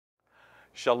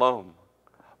Shalom.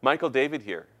 Michael David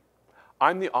here.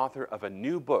 I'm the author of a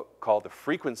new book called The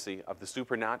Frequency of the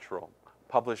Supernatural,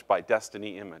 published by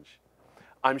Destiny Image.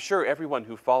 I'm sure everyone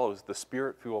who follows the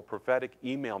Spirit-Fueled prophetic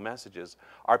email messages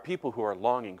are people who are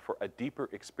longing for a deeper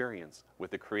experience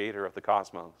with the Creator of the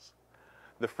cosmos.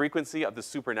 The Frequency of the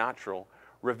Supernatural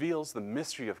reveals the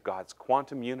mystery of God's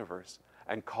quantum universe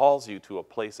and calls you to a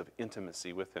place of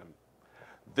intimacy with Him.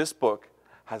 This book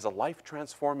has a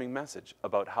life-transforming message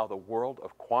about how the world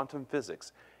of quantum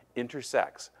physics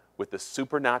intersects with the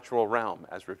supernatural realm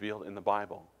as revealed in the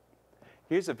Bible.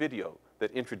 Here's a video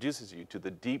that introduces you to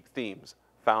the deep themes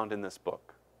found in this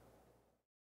book.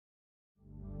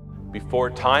 Before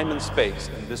time and space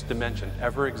in this dimension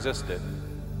ever existed,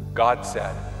 God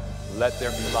said, "Let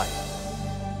there be light,"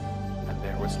 and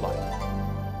there was light.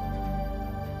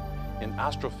 In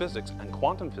astrophysics and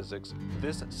quantum physics,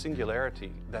 this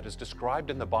singularity that is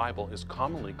described in the Bible is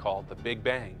commonly called the Big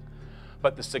Bang.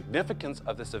 But the significance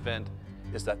of this event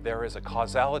is that there is a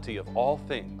causality of all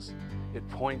things. It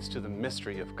points to the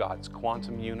mystery of God's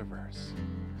quantum universe.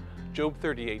 Job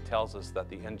 38 tells us that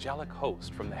the angelic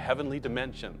host from the heavenly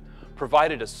dimension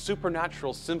provided a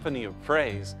supernatural symphony of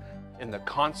praise in the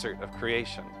concert of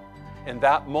creation. In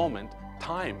that moment,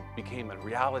 time became a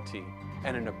reality,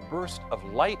 and in a burst of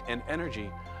light and energy,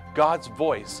 God's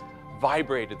voice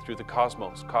vibrated through the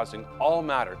cosmos, causing all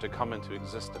matter to come into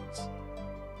existence.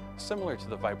 Similar to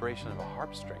the vibration of a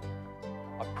harp string,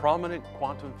 a prominent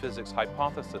quantum physics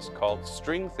hypothesis called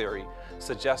string theory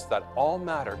suggests that all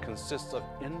matter consists of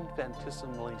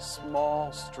infinitesimally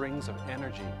small strings of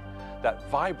energy that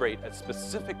vibrate at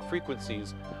specific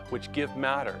frequencies which give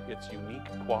matter its unique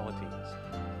qualities.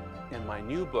 In my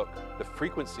new book, The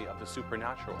Frequency of the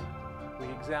Supernatural, we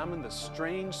examine the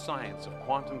strange science of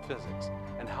quantum physics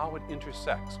and how it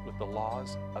intersects with the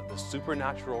laws of the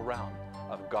supernatural realm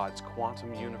of God's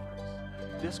quantum universe.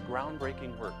 This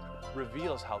groundbreaking work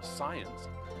reveals how science,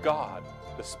 God,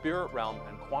 the spirit realm,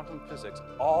 and quantum physics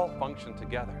all function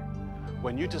together.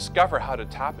 When you discover how to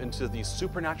tap into these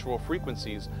supernatural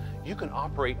frequencies, you can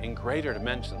operate in greater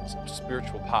dimensions of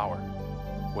spiritual power.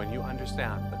 When you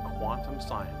understand the quantum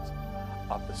science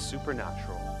of the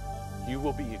supernatural, you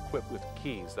will be equipped with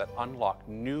keys that unlock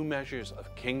new measures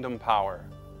of kingdom power,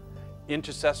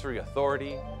 intercessory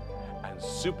authority, and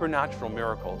supernatural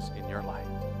miracles in your life.